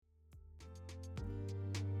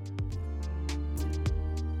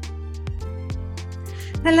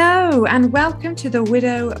Hello and welcome to the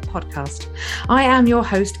Widow Podcast. I am your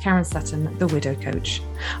host, Karen Sutton, the Widow Coach.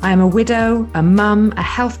 I am a widow, a mum, a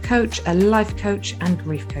health coach, a life coach and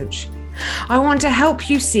grief coach. I want to help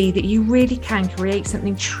you see that you really can create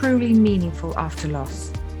something truly meaningful after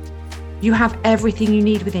loss. You have everything you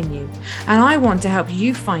need within you, and I want to help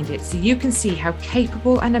you find it so you can see how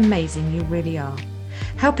capable and amazing you really are,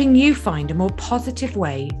 helping you find a more positive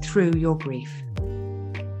way through your grief.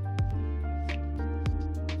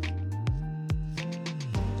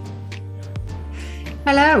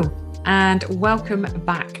 Hello, and welcome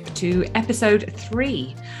back to episode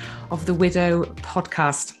 3 of the Widow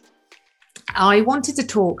Podcast. I wanted to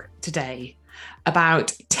talk today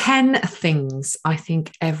about 10 things I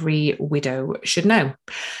think every widow should know.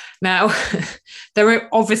 Now, there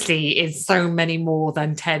obviously is so many more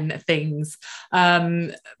than 10 things,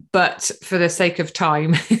 but for the sake of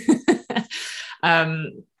time,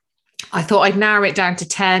 I thought I'd narrow it down to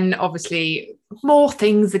 10. Obviously, more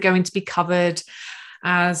things are going to be covered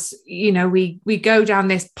as you know, we go down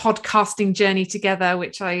this podcasting journey together,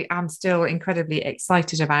 which I am still incredibly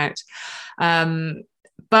excited about. But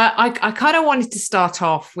I kind of wanted to start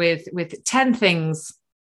off with 10 things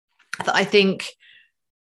that I think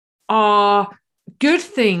are good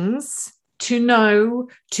things to know,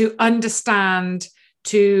 to understand,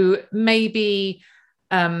 to maybe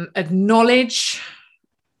acknowledge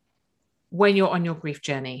when you're on your grief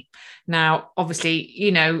journey. Now, obviously,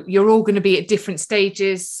 you know, you're all going to be at different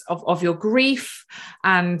stages of your grief,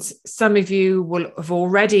 and some of you will have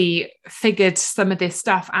already figured some of this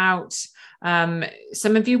stuff out.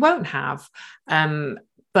 Some of you won't have,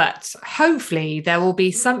 but hopefully there will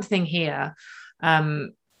be something here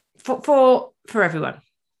for everyone,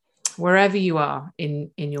 wherever you are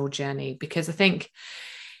in your journey, because I think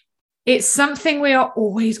it's something we are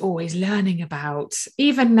always learning about.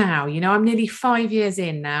 Even now, you know, I'm nearly 5 years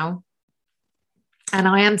in now, and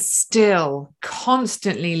I am still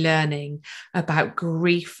constantly learning about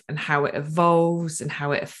grief and how it evolves and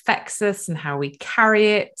how it affects us and how we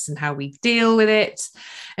carry it and how we deal with it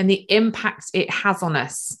and the impact it has on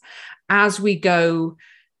us as we go,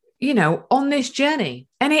 you know, on this journey.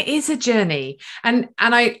 And it is a journey. And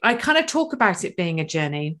I kind of talk about it being a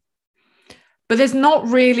journey, but there's not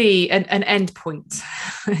really an end point.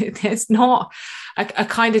 There's not a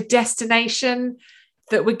kind of destination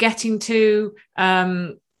that we're getting to,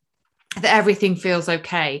 that everything feels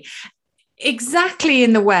okay. Exactly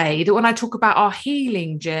in the way that when I talk about our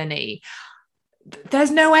healing journey,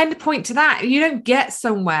 there's no end point to that. You don't get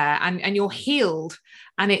somewhere and you're healed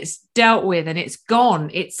and it's dealt with and it's gone.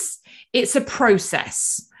 It's a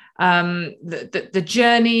process. The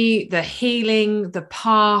journey, the healing, the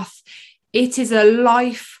path, it is a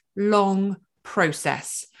lifelong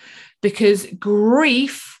process because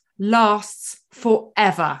grief lasts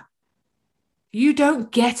forever. You don't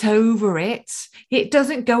get over it. It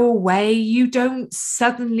doesn't go away. You don't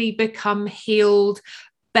suddenly become healed,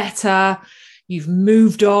 better. You've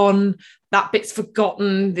moved on. That bit's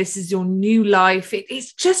forgotten. This is your new life.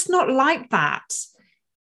 It's just not like that.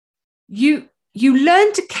 You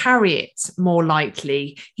learn to carry it more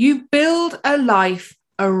lightly. You build a life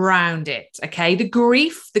around it. Okay. The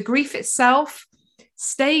grief itself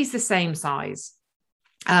stays the same size.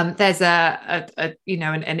 There's an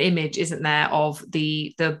image, isn't there, of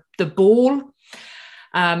the ball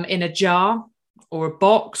in a jar or a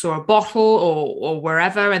box or a bottle or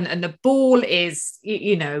wherever, and the ball is,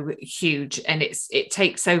 you know, huge, and it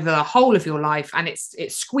takes over the whole of your life, and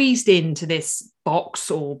it's squeezed into this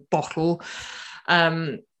box or bottle,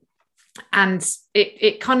 and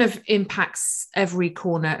it kind of impacts every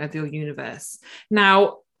corner of your universe.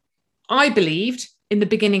 Now, I believed in the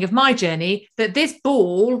beginning of my journey that this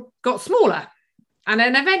ball got smaller, and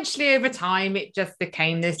then eventually over time it just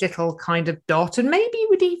became this little kind of dot, and maybe it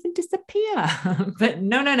would even disappear. But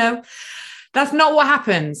no, that's not what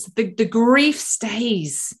happens. The grief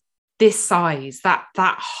stays this size.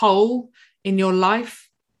 That hole in your life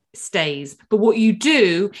stays, but what you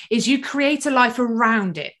do is you create a life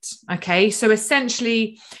around it. Okay, so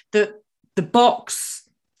essentially the box,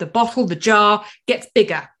 the bottle, the jar gets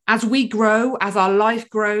bigger as we grow, as our life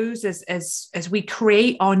grows, as we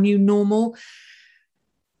create our new normal.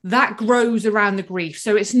 That grows around the grief,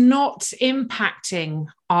 so it's not impacting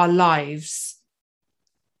our lives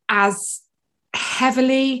as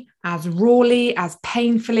heavily, as rawly, as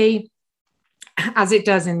painfully as it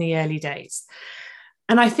does in the early days.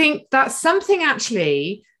 And I think that's something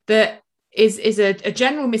actually that is a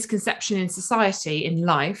general misconception in society, in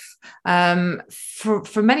life,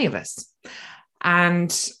 for many of us.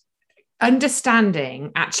 And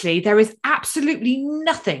understanding, actually, there is absolutely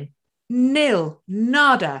nothing nil,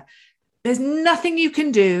 nada. There's nothing you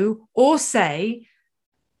can do or say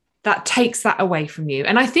that takes that away from you.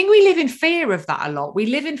 And I think we live in fear of that a lot. We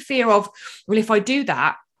live in fear of, well, if I do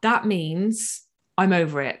that, that means I'm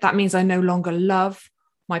over it. That means I no longer love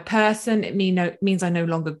my person. It means I no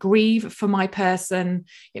longer grieve for my person.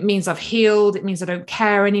 It means I've healed. It means I don't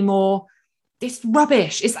care anymore. It's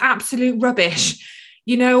rubbish. It's absolute rubbish.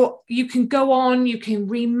 You know, you can go on, you can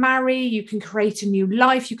remarry, you can create a new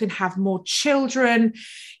life, you can have more children,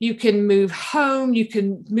 you can move home, you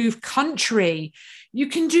can move country, you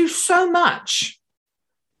can do so much.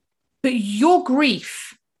 But your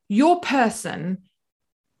grief, your person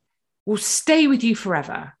will stay with you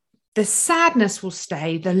forever. The sadness will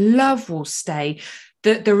stay, the love will stay,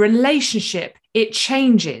 the relationship, it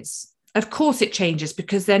changes. Of course it changes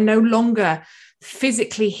because they're no longer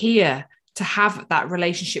physically here to have that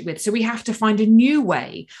relationship with. So we have to find a new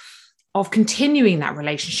way of continuing that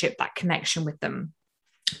relationship, that connection with them.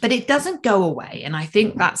 But it doesn't go away. And I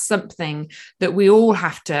think that's something that we all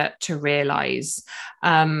have to realize.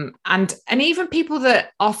 And even people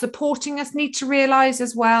that are supporting us need to realize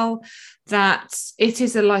as well that it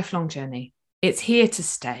is a lifelong journey. It's here to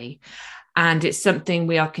stay. And it's something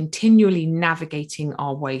we are continually navigating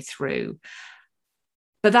our way through.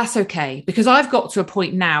 But that's okay, because I've got to a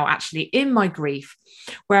point now, actually, in my grief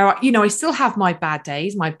where, you know, I still have my bad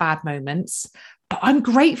days, my bad moments, but I'm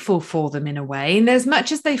grateful for them in a way. And as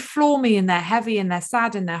much as they floor me and they're heavy and they're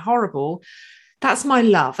sad and they're horrible, that's my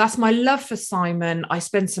love. That's my love for Simon. I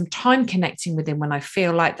spend some time connecting with him when I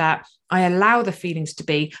feel like that. I allow the feelings to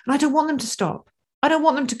be, and I don't want them to stop. I don't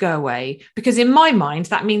want them to go away, because in my mind,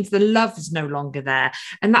 that means the love is no longer there,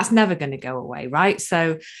 and that's never going to go away, right?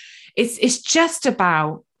 So it's just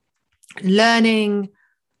about learning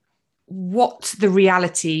what the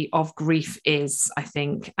reality of grief is, I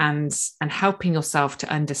think, and helping yourself to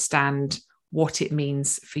understand what it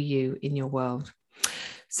means for you in your world.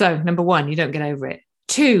 So, number 1, you don't get over it.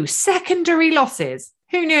 2, secondary losses.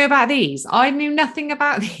 Who knew about these? I knew nothing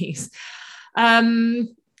about these.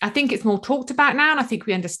 I think it's more talked about now, and I think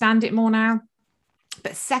we understand it more now.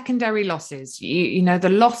 But secondary losses, you know, the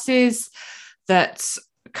losses that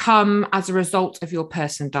come as a result of your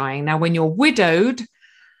person dying. Now, when you're widowed,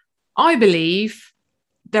 I believe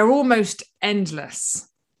they're almost endless,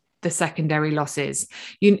 the secondary losses.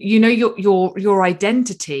 You know, your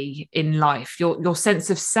identity in life, your sense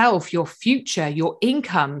of self, your future, your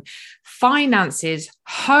income, finances,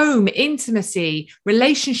 home, intimacy,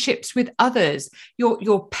 relationships with others,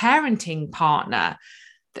 your parenting partner.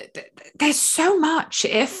 There's so much.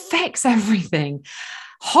 It affects everything.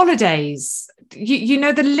 Holidays, you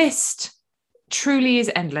know, the list truly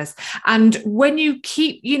is endless. And when you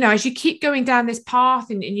keep, you know, as you keep going down this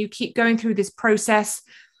path and you keep going through this process,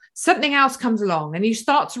 something else comes along and you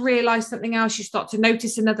start to realize something else, you start to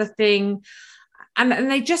notice another thing, and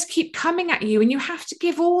they just keep coming at you, and you have to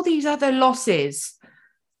give all these other losses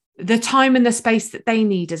the time and the space that they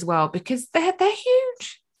need as well, because they're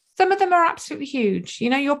huge. Some of them are absolutely huge. You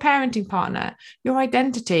know, your parenting partner, your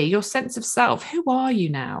identity, your sense of self. Who are you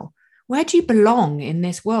now? Where do you belong in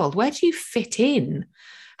this world? Where do you fit in?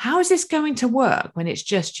 How is this going to work when it's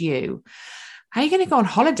just you? How are you going to go on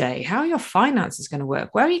holiday? How are your finances going to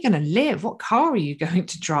work? Where are you going to live? What car are you going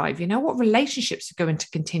to drive? You know, what relationships are going to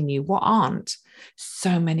continue? What aren't?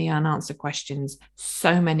 So many unanswered questions,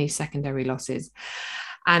 so many secondary losses.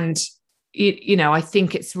 And, you know, I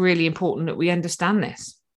think it's really important that we understand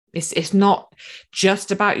this. It's not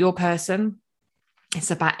just about your person.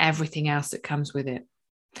 It's about everything else that comes with it.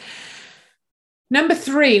 Number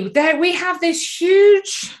 3, there we have this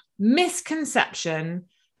huge misconception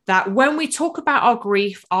that when we talk about our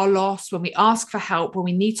grief, our loss, when we ask for help, when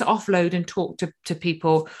we need to offload and talk to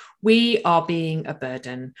people, we are being a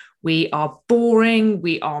burden. We are boring.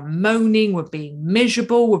 We are moaning. We're being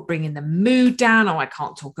miserable. We're bringing the mood down. Oh, I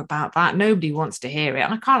can't talk about that. Nobody wants to hear it.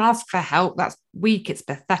 I can't ask for help. That's weak. It's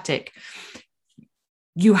pathetic.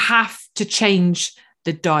 You have to change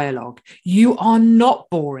the dialogue. You are not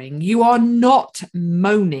boring. You are not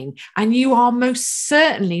moaning. And you are most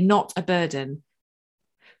certainly not a burden.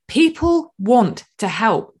 People want to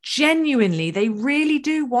help. Genuinely, they really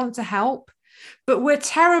do want to help. But we're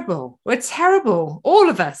terrible. We're terrible. All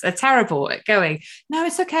of us are terrible at going, no,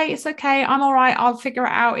 it's okay. It's okay. I'm all right. I'll figure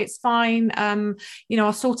it out. It's fine. You know,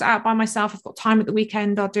 I'll sort it out by myself. I've got time at the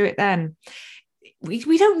weekend. I'll do it then.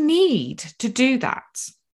 We don't need to do that.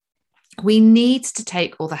 We need to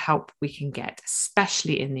take all the help we can get,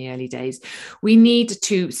 especially in the early days. We need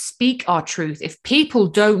to speak our truth. If people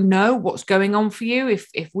don't know what's going on for you,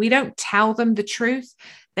 if we don't tell them the truth,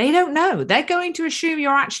 they don't know. They're going to assume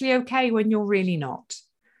you're actually okay when you're really not.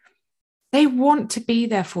 They want to be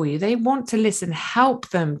there for you. They want to listen, help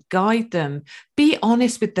them, guide them, be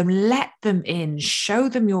honest with them, let them in, show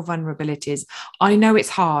them your vulnerabilities. I know it's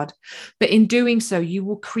hard, but in doing so, you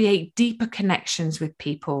will create deeper connections with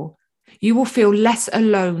people. You will feel less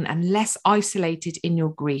alone and less isolated in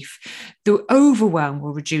your grief. The overwhelm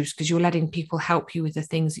will reduce because you're letting people help you with the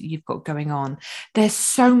things that you've got going on. There's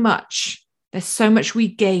so much we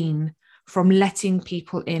gain from letting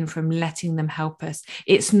people in, from letting them help us.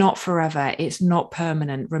 It's not forever. It's not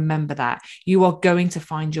permanent. Remember that. You are going to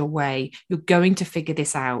find your way. You're going to figure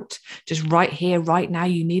this out. Just right here, right now,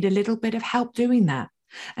 you need a little bit of help doing that.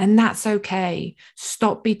 And that's okay.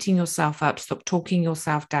 Stop beating yourself up. Stop talking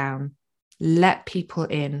yourself down. Let people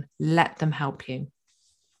in. Let them help you.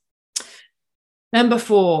 Number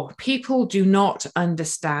 4, people do not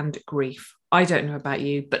understand grief. I don't know about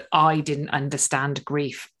you, but I didn't understand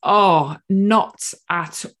grief. Oh, not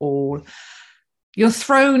at all. You're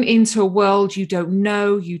thrown into a world you don't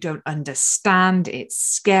know, you don't understand. It's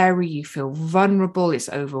scary. You feel vulnerable. It's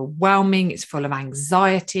overwhelming. It's full of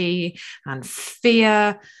anxiety and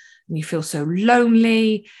fear. And you feel so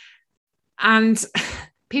lonely. And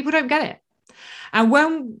people don't get it. And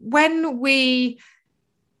when we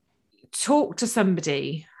talk to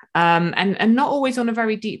somebody, and not always on a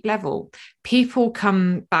very deep level, people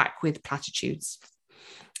come back with platitudes.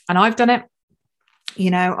 And I've done it,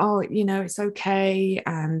 it's okay.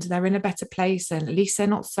 And they're in a better place. And at least they're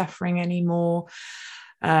not suffering anymore.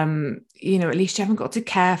 At least you haven't got to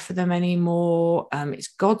care for them anymore. It's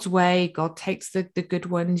God's way. God takes the good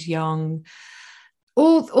ones young.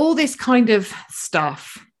 All this kind of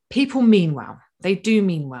stuff. People mean well. They do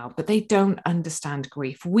mean well, but they don't understand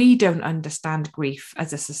grief. We don't understand grief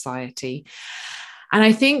as a society. And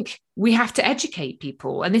I think we have to educate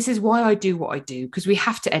people. And this is why I do what I do, because we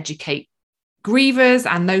have to educate grievers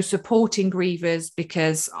and those supporting grievers,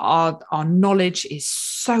 because our knowledge is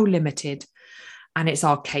so limited and it's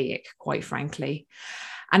archaic, quite frankly.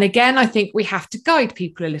 And again, I think we have to guide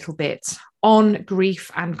people a little bit on grief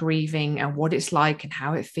and grieving and what it's like and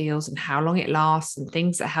how it feels and how long it lasts and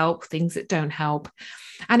things that help, things that don't help.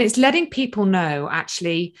 And it's letting people know,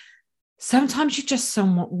 actually, sometimes you just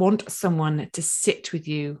want someone to sit with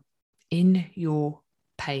you in your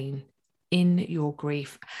pain, in your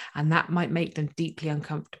grief, and that might make them deeply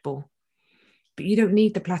uncomfortable. But you don't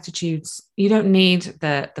need the platitudes. You don't need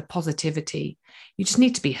the positivity. You just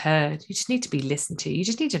need to be heard. You just need to be listened to. You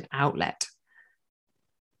just need an outlet,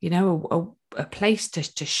 a place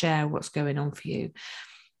to share what's going on for you.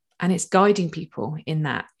 And it's guiding people in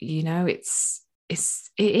that, it's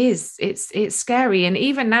scary. And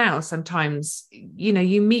even now, sometimes,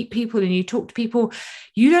 you meet people and you talk to people,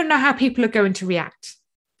 you don't know how people are going to react.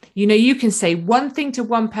 You can say one thing to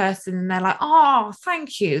one person and they're like, oh,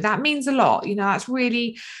 thank you. That means a lot. That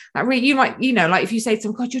really, you might, like if you say to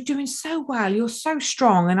them, God, you're doing so well. You're so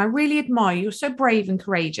strong. And I really admire you. You're so brave and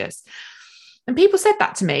courageous. And people said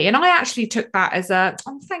that to me. And I actually took that as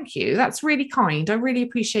thank you. That's really kind. I really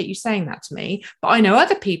appreciate you saying that to me. But I know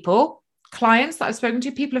other people, clients that I've spoken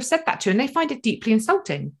to, people have said that to, and they find it deeply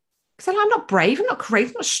insulting. Because they're like, I'm not brave. I'm not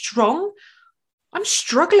courageous. I'm not strong. I'm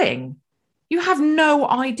struggling. You have no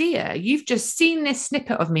idea. You've just seen this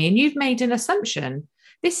snippet of me and you've made an assumption.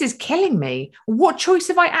 This is killing me. What choice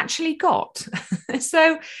have I actually got?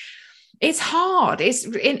 So it's hard.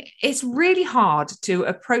 It's really hard to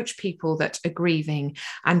approach people that are grieving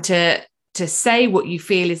and to say what you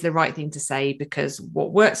feel is the right thing to say, because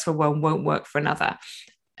what works for one won't work for another.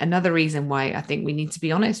 Another reason why I think we need to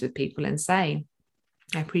be honest with people and say,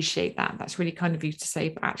 I appreciate that. That's really kind of you to say,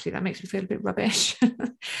 but actually that makes me feel a bit rubbish.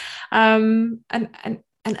 And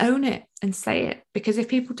own it and say it, because if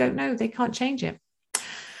people don't know, they can't change it.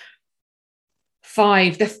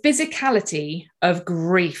 5, the physicality of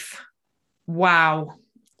grief. Wow,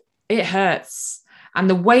 it hurts. And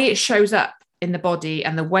the way it shows up in the body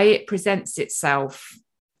and the way it presents itself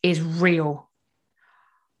is real.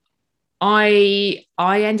 I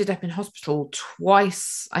ended up in hospital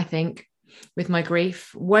twice, I think, with my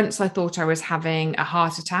grief. Once I thought I was having a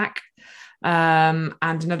heart attack, and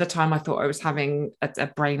another time I thought I was having a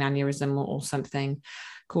brain aneurysm or something.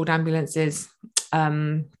 Called ambulances,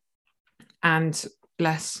 and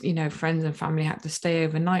bless, friends and family had to stay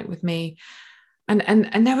overnight with me.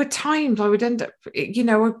 And there were times I would end up,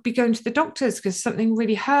 I'd be going to the doctors because something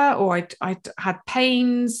really hurt, or I'd had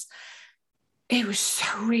pains. It was so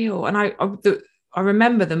real. And I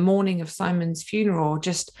remember the morning of Simon's funeral,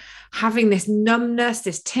 just having this numbness,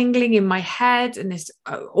 this tingling in my head and this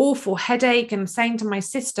awful headache, and saying to my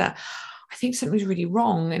sister, I think something's really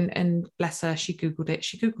wrong. And bless her, she Googled it.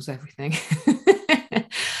 She Googles everything.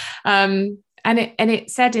 And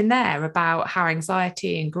it said in there about how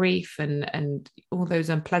anxiety and grief and all those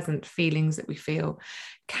unpleasant feelings that we feel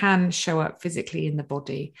can show up physically in the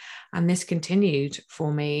body. And this continued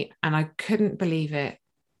for me, and I couldn't believe it.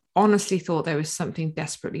 Honestly thought there was something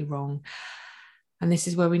desperately wrong. And this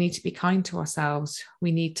is where we need to be kind to ourselves.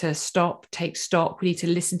 We need to take stock. We need to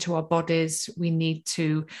listen to our bodies. We need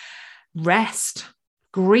to rest.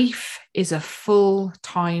 Grief is a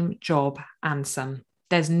full-time job and some.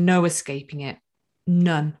 There's no escaping it.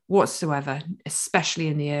 None whatsoever, especially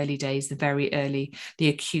in the early days, the very early, the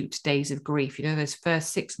acute days of grief. You know, those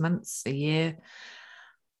first 6 months, a year.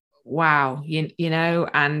 Wow. You know,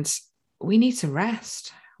 and we need to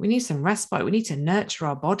rest. We need some respite. We need to nurture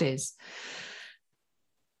our bodies.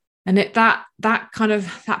 And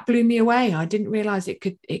that blew me away. I didn't realize it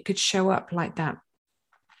could show up like that.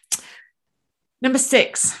 Number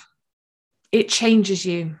 6, it changes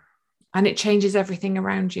you, and it changes everything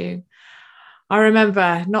around you. I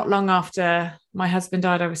remember not long after my husband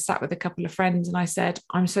died, I was sat with a couple of friends and I said,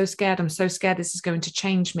 I'm so scared this is going to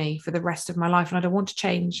change me for the rest of my life. And I don't want to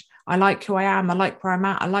change. I like who I am. I like where I'm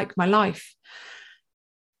at. I like my life.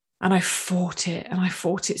 And I fought it, and I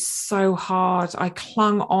fought it so hard. I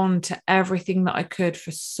clung on to everything that I could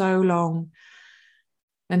for so long,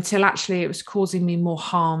 until actually it was causing me more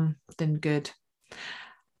harm than good.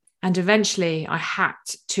 And eventually I had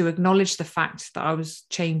to acknowledge the fact that I was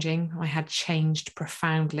changing. I had changed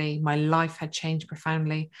profoundly. My life had changed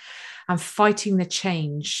profoundly. And fighting the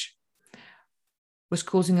change was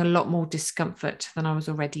causing a lot more discomfort than I was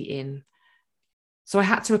already in. So I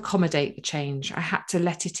had to accommodate the change. I had to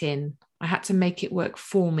let it in. I had to make it work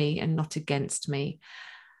for me and not against me.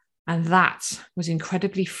 And that was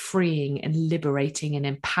incredibly freeing and liberating and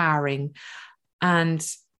empowering. And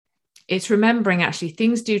it's remembering, actually,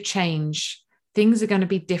 things do change. Things are going to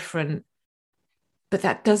be different, but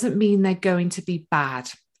that doesn't mean they're going to be bad.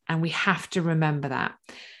 And we have to remember that.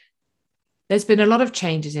 There's been a lot of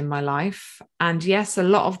changes in my life. And yes, a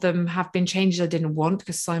lot of them have been changes I didn't want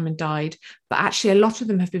because Simon died. But actually, a lot of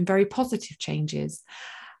them have been very positive changes.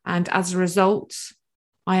 And as a result,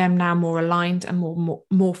 I am now more aligned and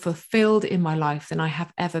more fulfilled in my life than I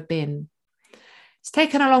have ever been. It's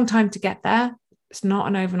taken a long time to get there. It's not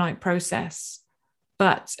an overnight process.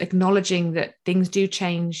 But acknowledging that things do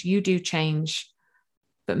change, you do change,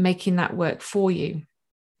 but making that work for you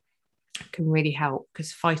can really help,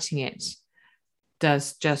 because fighting it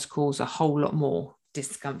does just cause a whole lot more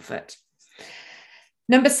discomfort.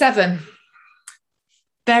 Number 7,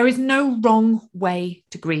 there is no wrong way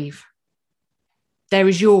to grieve. There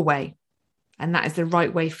is your way, and that is the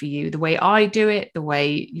right way for you. The way I do it, the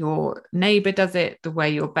way your neighbor does it, the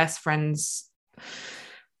way your best friend's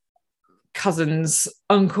cousin's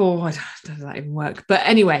uncle, I don't know if that even work. But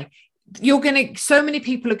anyway, so many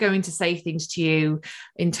people are going to say things to you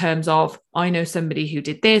in terms of, I know somebody who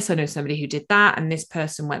did this, I know somebody who did that, and this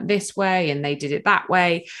person went this way and they did it that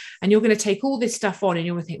way. And you're going to take all this stuff on and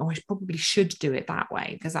you're going to think, I probably should do it that way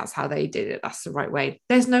because that's how they did it. That's the right way.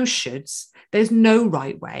 There's no shoulds. There's no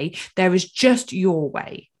right way. There is just your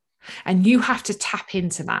way. And you have to tap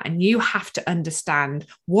into that, and you have to understand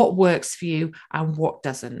what works for you and what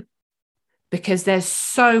doesn't, because there's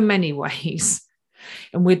so many ways.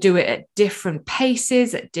 And we do it at different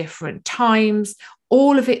paces, at different times.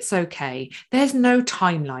 All of it's okay. There's no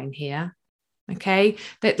timeline here. Okay.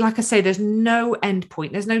 That, like I say, there's no end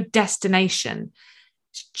point. There's no destination.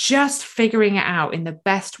 It's just figuring it out in the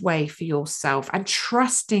best way for yourself and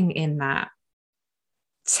trusting in that.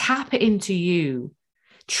 Tap it into you.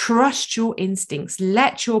 Trust your instincts.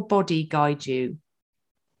 Let your body guide you.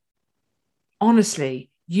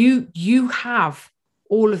 Honestly, you have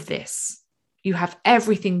all of this. You have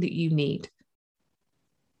everything that you need.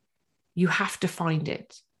 You have to find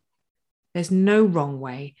it. There's no wrong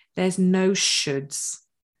way. There's no shoulds.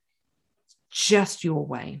 Just your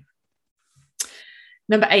way.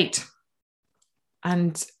 Number 8,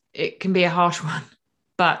 and it can be a harsh one,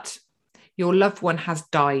 but your loved one has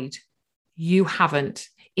died. You haven't.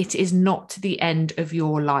 It is not the end of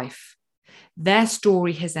your life. Their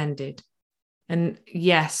story has ended. And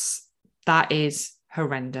yes, that is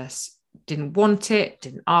horrendous. Didn't want it,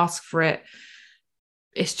 didn't ask for it.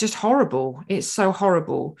 It's just horrible. It's so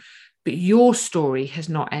horrible. But your story has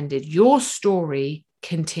not ended. Your story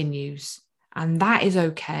continues, and that is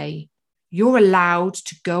okay. You're allowed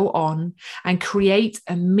to go on and create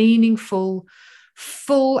a meaningful,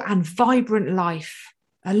 full and vibrant life,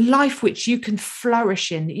 a life which you can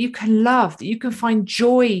flourish in, that you can love, that you can find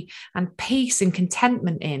joy and peace and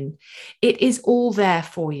contentment in. It is all there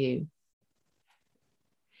for you.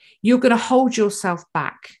 You're going to hold yourself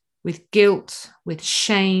back with guilt, with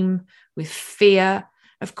shame, with fear.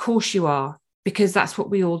 Of course you are, because that's what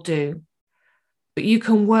we all do. But you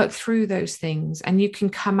can work through those things and you can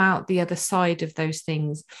come out the other side of those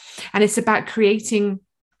things. And it's about creating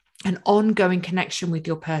an ongoing connection with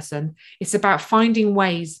your person. It's about finding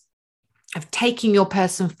ways of taking your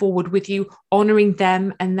person forward with you, honoring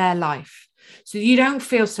them and their life, so you don't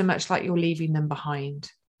feel so much like you're leaving them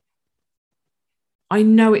behind. I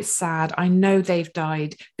know it's sad. I know they've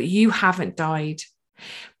died, but you haven't died.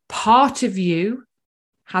 Part of you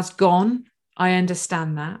has gone. I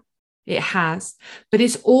understand that. It has, but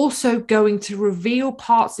it's also going to reveal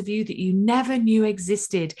parts of you that you never knew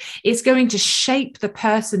existed. It's going to shape the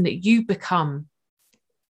person that you become.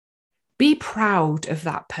 Be proud of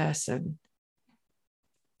that person.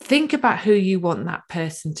 Think about who you want that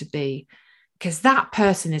person to be, because that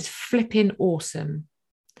person is flipping awesome.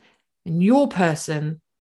 And your person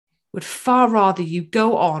would far rather you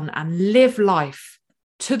go on and live life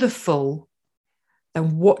to the full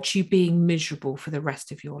than watch you being miserable for the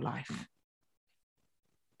rest of your life.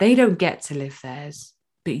 They don't get to live theirs,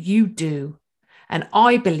 but you do. And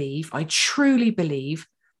I truly believe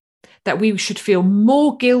that we should feel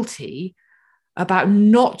more guilty about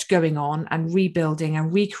not going on and rebuilding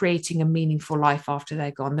and recreating a meaningful life after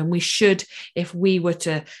they're gone than we should if we were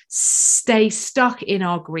to stay stuck in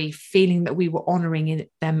our grief, feeling that we were honoring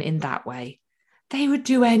them in that way. They would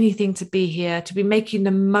do anything to be here, to be making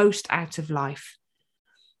the most out of life.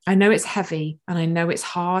 I know it's heavy and I know it's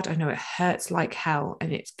hard. I know it hurts like hell,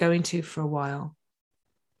 and it's going to for a while.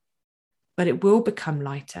 But it will become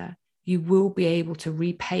lighter. You will be able to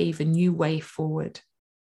repave a new way forward,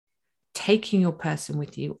 taking your person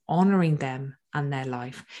with you, honoring them and their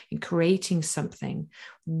life, and creating something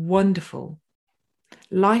wonderful.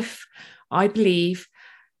 Life, I believe,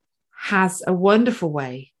 has a wonderful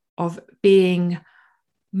way of being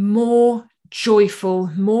more joyful,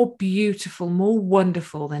 more beautiful, more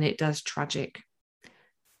wonderful than it does tragic.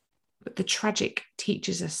 But the tragic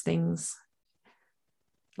teaches us things.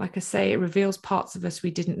 Like I say, it reveals parts of us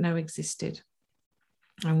we didn't know existed.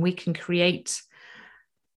 And we can create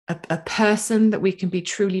a person that we can be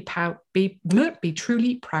truly proud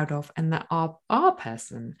of, and that our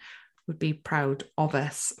person would be proud of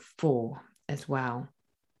us for as well.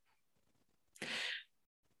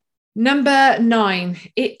 Number 9,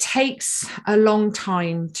 it takes a long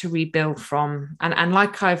time to rebuild from, and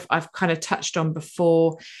like I've kind of touched on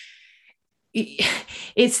before, it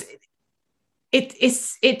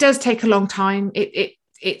does take a long time.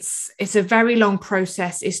 It's a very long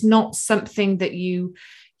process. It's not something that you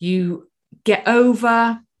get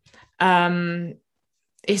over.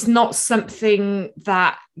 It's not something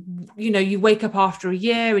that, you wake up after a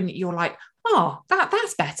year and you're like, oh,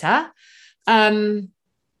 that's better.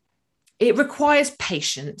 It requires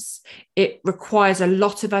patience. It requires a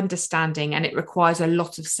lot of understanding, and it requires a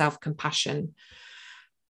lot of self-compassion.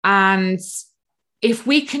 And if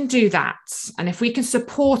we can do that, and if we can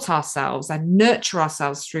support ourselves and nurture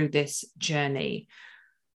ourselves through this journey,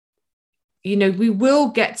 we will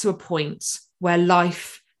get to a point where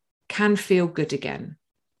life can feel good again.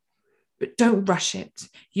 But don't rush it.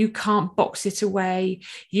 You can't box it away.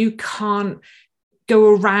 You can't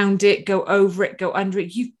go around it, go over it, go under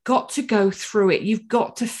it. You've got to go through it. You've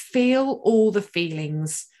got to feel all the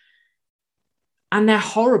feelings. And they're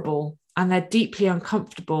horrible, and they're deeply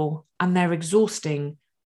uncomfortable, and they're exhausting.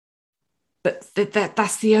 But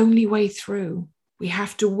that's the only way through. We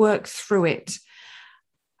have to work through it.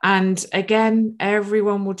 And again,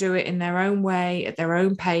 everyone will do it in their own way, at their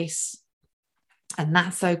own pace. And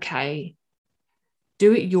that's okay.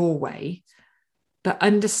 Do it your way. But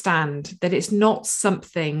understand that it's not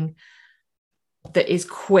something that is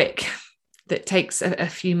quick, that takes a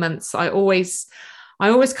few months. I always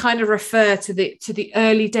kind of refer to the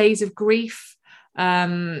early days of grief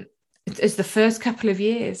as the first couple of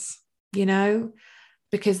years,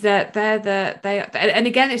 because they and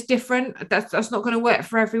again, it's different. That's not going to work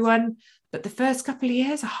for everyone. But the first couple of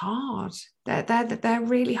years are hard. They're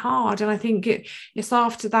really hard, and I think it's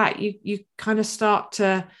after that you kind of start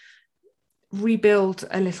to rebuild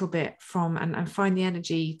a little bit from and find the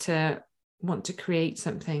energy to want to create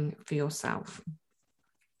something for yourself.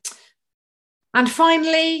 And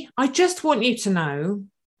finally, I just want you to know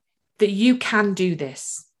that you can do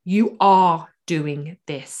this. You are doing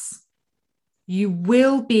this. You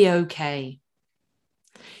will be okay.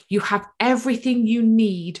 You have everything you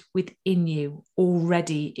need within you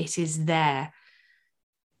already. It is there.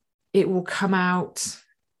 It will come out.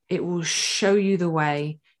 It will show you the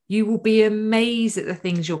way. You will be amazed at the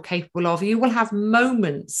things you're capable of. You will have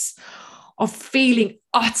moments of feeling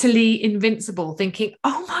utterly invincible, thinking,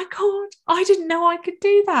 oh my God, I didn't know I could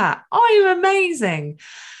do that. I am amazing.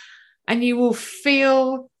 And you will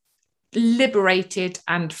feel liberated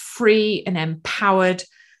and free and empowered.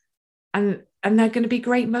 And they're going to be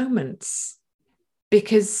great moments,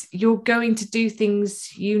 because you're going to do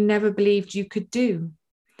things you never believed you could do,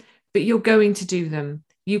 but you're going to do them.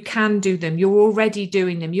 You can do them. You're already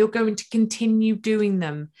doing them. You're going to continue doing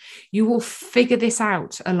them. You will figure this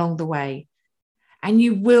out along the way, and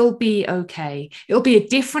you will be okay. It'll be a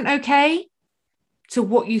different okay to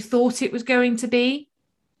what you thought it was going to be.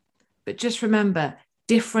 But just remember,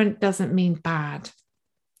 different doesn't mean bad.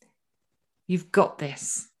 You've got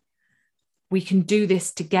this. We can do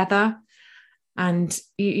this together. And,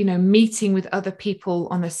 you know, meeting with other people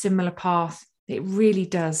on a similar path, it really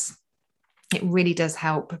does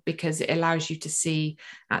help, because it allows you to see,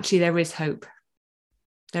 actually, there is hope.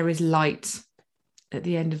 There is light at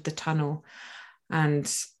the end of the tunnel.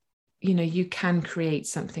 And, you know, you can create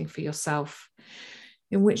something for yourself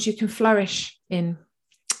in which you can flourish in.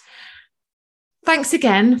 Thanks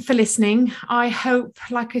again for listening. I hope,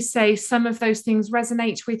 like I say, some of those things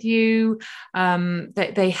resonate with you,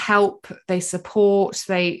 that they help, they support,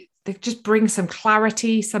 they just bring some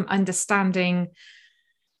clarity, some understanding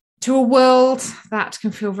to a world that can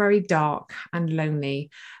feel very dark and lonely.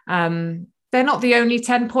 They're not the only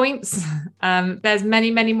 10 points. There's many,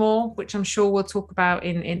 many more, which I'm sure we'll talk about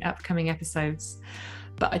in upcoming episodes.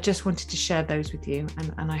 But I just wanted to share those with you,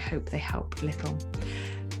 and I hope they help a little.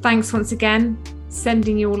 Thanks once again.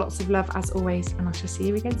 Sending you all lots of love as always, and I shall see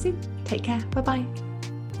you again soon. Take care. Bye-bye.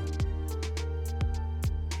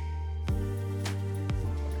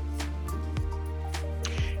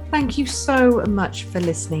 Thank you so much for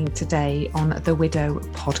listening today on the Widow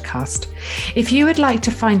podcast. If you would like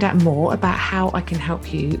to find out more about how I can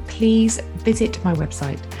help you, please visit my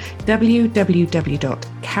website,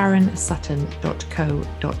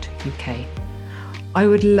 www.karensutton.co.uk. I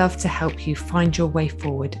would love to help you find your way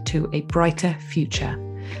forward to a brighter future.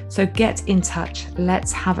 So get in touch,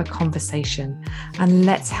 let's have a conversation, and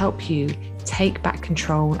let's help you take back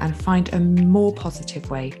control and find a more positive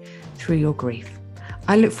way through your grief.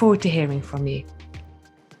 I look forward to hearing from you.